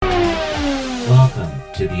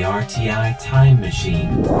to the RTI Time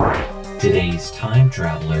Machine. Today's time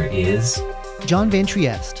traveler is John Van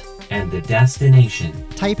Trieste. And the destination,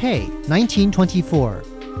 Taipei, 1924.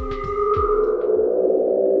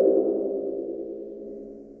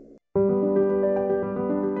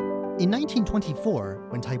 In 1924,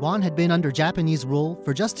 when Taiwan had been under Japanese rule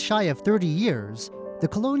for just shy of 30 years, the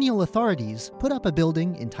colonial authorities put up a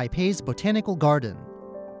building in Taipei's Botanical Garden.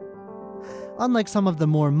 Unlike some of the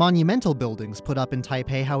more monumental buildings put up in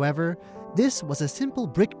Taipei, however, this was a simple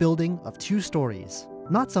brick building of 2 stories,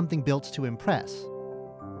 not something built to impress.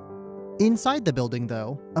 Inside the building,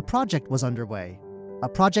 though, a project was underway, a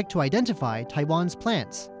project to identify Taiwan's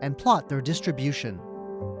plants and plot their distribution.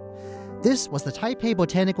 This was the Taipei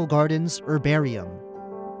Botanical Gardens Herbarium.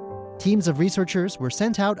 Teams of researchers were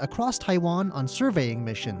sent out across Taiwan on surveying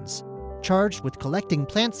missions, charged with collecting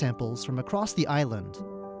plant samples from across the island.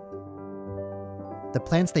 The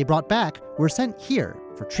plants they brought back were sent here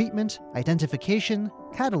for treatment, identification,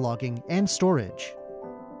 cataloging, and storage.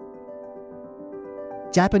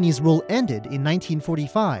 Japanese rule ended in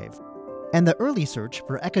 1945, and the early search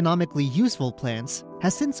for economically useful plants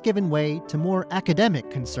has since given way to more academic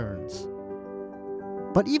concerns.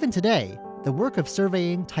 But even today, the work of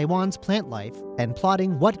surveying Taiwan's plant life and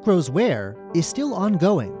plotting what grows where is still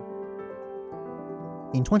ongoing.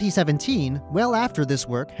 In 2017, well after this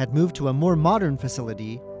work had moved to a more modern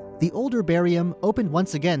facility, the old herbarium opened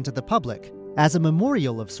once again to the public as a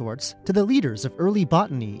memorial of sorts to the leaders of early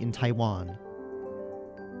botany in Taiwan.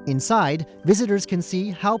 Inside, visitors can see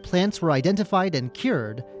how plants were identified and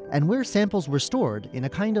cured and where samples were stored in a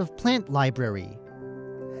kind of plant library.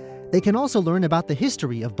 They can also learn about the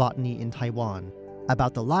history of botany in Taiwan,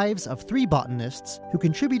 about the lives of 3 botanists who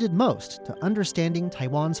contributed most to understanding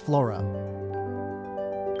Taiwan's flora.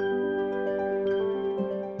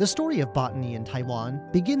 The story of botany in Taiwan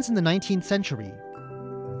begins in the 19th century.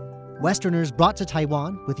 Westerners brought to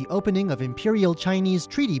Taiwan with the opening of imperial Chinese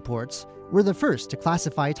treaty ports were the first to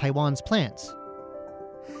classify Taiwan's plants.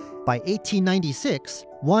 By 1896,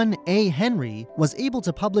 one A. Henry was able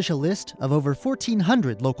to publish a list of over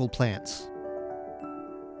 1,400 local plants.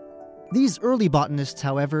 These early botanists,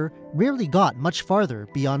 however, rarely got much farther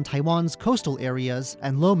beyond Taiwan's coastal areas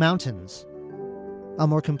and low mountains. A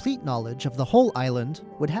more complete knowledge of the whole island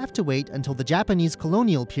would have to wait until the Japanese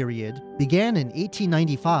colonial period began in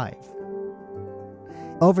 1895.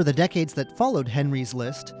 Over the decades that followed Henry's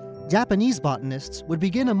list, Japanese botanists would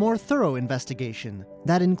begin a more thorough investigation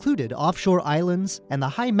that included offshore islands and the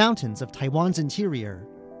high mountains of Taiwan's interior.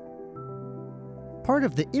 Part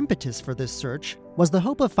of the impetus for this search was the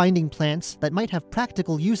hope of finding plants that might have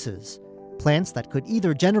practical uses, plants that could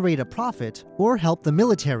either generate a profit or help the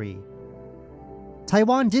military.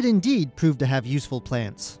 Taiwan did indeed prove to have useful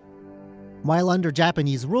plants. While under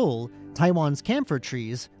Japanese rule, Taiwan's camphor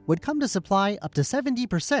trees would come to supply up to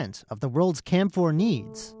 70% of the world's camphor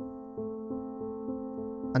needs.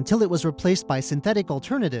 Until it was replaced by synthetic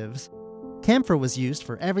alternatives, camphor was used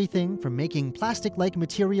for everything from making plastic-like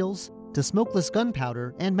materials to smokeless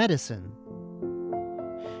gunpowder and medicine.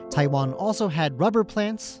 Taiwan also had rubber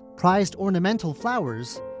plants, prized ornamental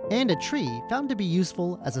flowers, and a tree found to be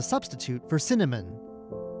useful as a substitute for cinnamon.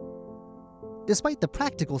 Despite the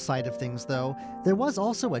practical side of things, though, there was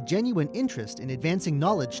also a genuine interest in advancing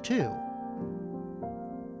knowledge, too.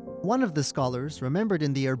 One of the scholars remembered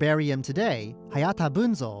in the herbarium today, Hayata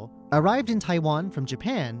Bunzo, arrived in Taiwan from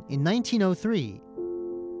Japan in 1903.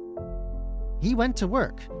 He went to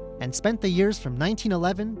work and spent the years from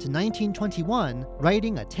 1911 to 1921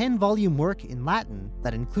 writing a 10-volume work in Latin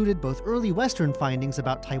that included both early Western findings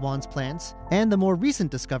about Taiwan's plants and the more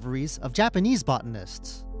recent discoveries of Japanese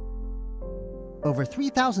botanists. Over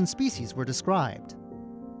 3,000 species were described.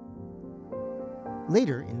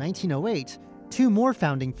 Later, in 1908, 2 more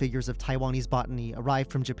founding figures of Taiwanese botany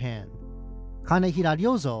arrived from Japan, Kanehira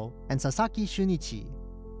Ryozo and Sasaki Shunichi.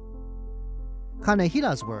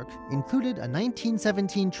 Kanehira's work included a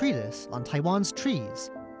 1917 treatise on Taiwan's trees,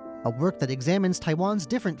 a work that examines Taiwan's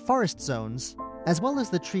different forest zones, as well as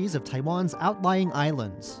the trees of Taiwan's outlying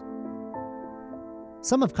islands.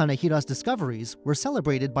 Some of Kanehira's discoveries were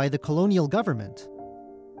celebrated by the colonial government.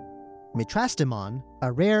 Mitrastemon,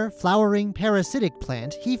 a rare, flowering, parasitic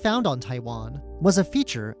plant he found on Taiwan, was a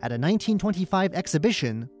feature at a 1925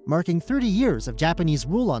 exhibition marking 30 years of Japanese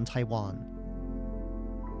rule on Taiwan.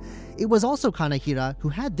 It was also Kanehira who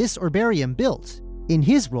had this herbarium built, in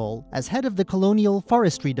his role as head of the colonial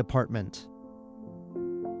forestry department.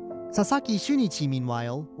 Sasaki Shunichi,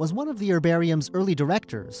 meanwhile, was one of the herbarium's early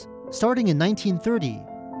directors, starting in 1930.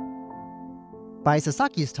 By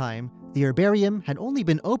Sasaki's time, the herbarium had only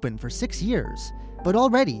been open for 6 years, but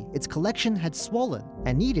already its collection had swollen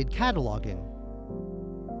and needed cataloging.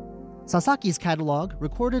 Sasaki's catalog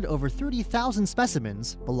recorded over 30,000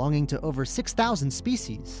 specimens belonging to over 6,000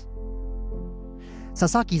 species.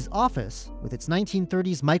 Sasaki's office, with its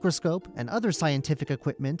 1930s microscope and other scientific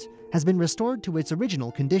equipment, has been restored to its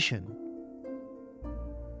original condition.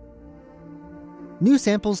 New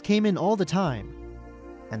samples came in all the time,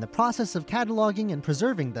 and the process of cataloging and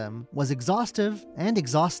preserving them was exhaustive and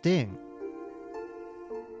exhausting.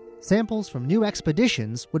 Samples from new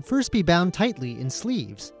expeditions would first be bound tightly in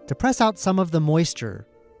sleeves to press out some of the moisture.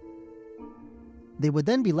 They would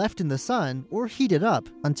then be left in the sun or heated up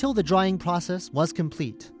until the drying process was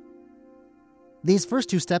complete. These first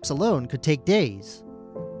two steps alone could take days.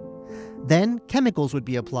 Then, chemicals would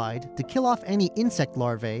be applied to kill off any insect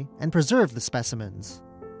larvae and preserve the specimens.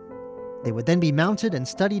 They would then be mounted and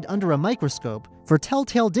studied under a microscope for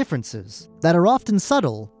telltale differences that are often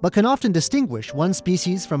subtle but can often distinguish one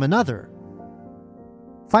species from another.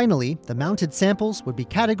 Finally, the mounted samples would be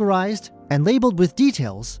categorized and labeled with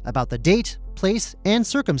details about the date, place, and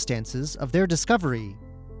circumstances of their discovery.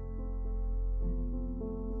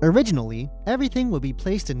 Originally, everything would be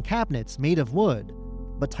placed in cabinets made of wood,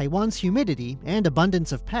 but Taiwan's humidity and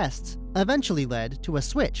abundance of pests eventually led to a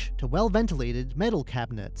switch to well-ventilated metal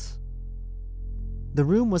cabinets. The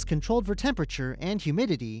room was controlled for temperature and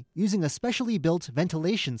humidity using a specially built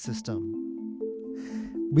ventilation system.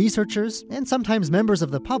 Researchers, and sometimes members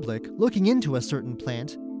of the public looking into a certain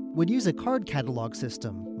plant, would use a card catalog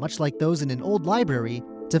system, much like those in an old library,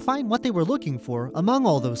 to find what they were looking for among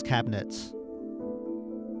all those cabinets.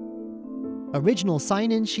 Original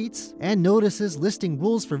sign-in sheets and notices listing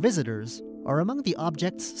rules for visitors are among the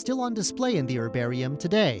objects still on display in the herbarium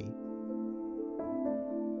today.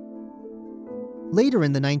 Later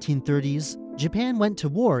in the 1930s, Japan went to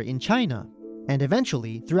war in China, and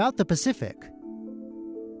eventually throughout the Pacific.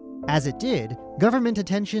 As it did, government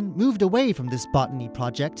attention moved away from this botany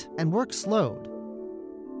project and work slowed.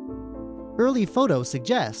 Early photos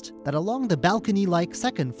suggest that along the balcony-like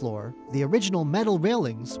second floor, the original metal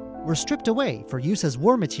railings were stripped away for use as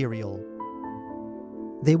war material.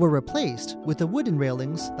 They were replaced with the wooden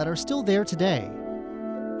railings that are still there today.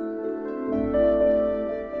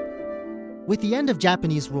 With the end of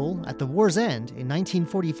Japanese rule at the war's end in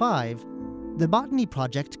 1945, the botany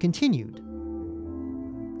project continued.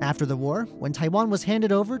 After the war, when Taiwan was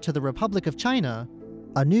handed over to the Republic of China,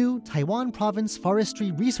 a new Taiwan Province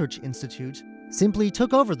Forestry Research Institute simply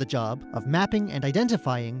took over the job of mapping and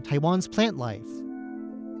identifying Taiwan's plant life.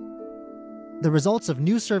 The results of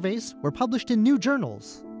new surveys were published in new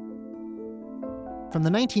journals. From the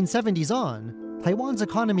 1970s on, Taiwan's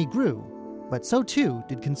economy grew, but so too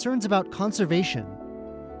did concerns about conservation.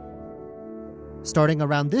 Starting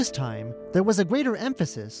around this time, there was a greater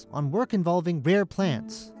emphasis on work involving rare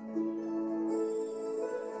plants.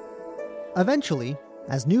 Eventually,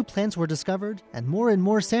 as new plants were discovered and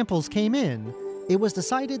more samples came in, it was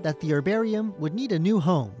decided that the herbarium would need a new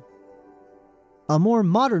home. A more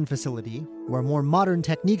modern facility, where more modern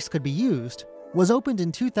techniques could be used, was opened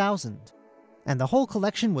in 2000, and the whole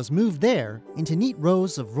collection was moved there into neat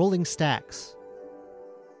rows of rolling stacks.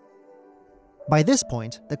 By this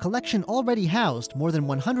point, the collection already housed more than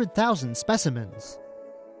 100,000 specimens.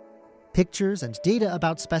 Pictures and data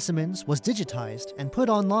about specimens was digitized and put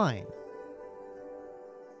online.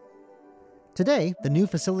 Today, the new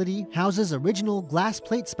facility houses original glass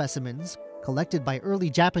plate specimens collected by early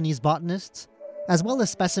Japanese botanists, as well as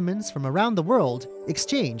specimens from around the world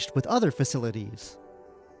exchanged with other facilities.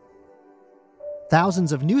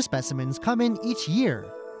 Thousands of new specimens come in each year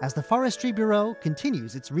as the Forestry Bureau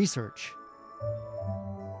continues its research.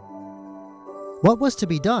 What was to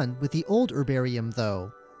be done with the old herbarium,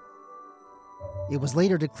 though? It was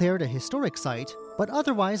later declared a historic site, but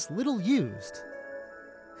otherwise little used.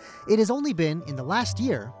 It has only been in the last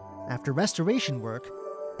year, after restoration work,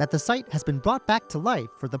 that the site has been brought back to life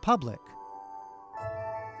for the public.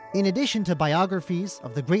 In addition to biographies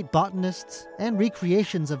of the great botanists and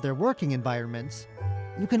recreations of their working environments,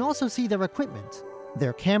 you can also see their equipment,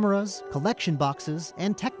 their cameras, collection boxes,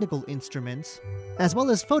 and technical instruments, as well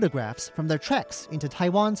as photographs from their treks into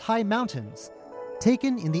Taiwan's high mountains,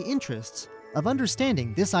 taken in the interests of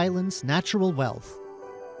understanding this island's natural wealth.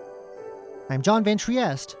 I'm John Van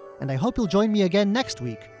Trieste, and I hope you'll join me again next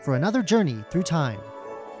week for another journey through time.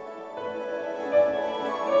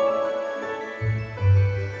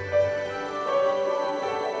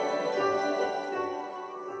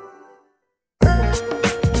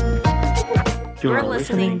 You're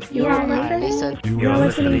listening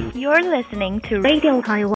to Radio Taiwan.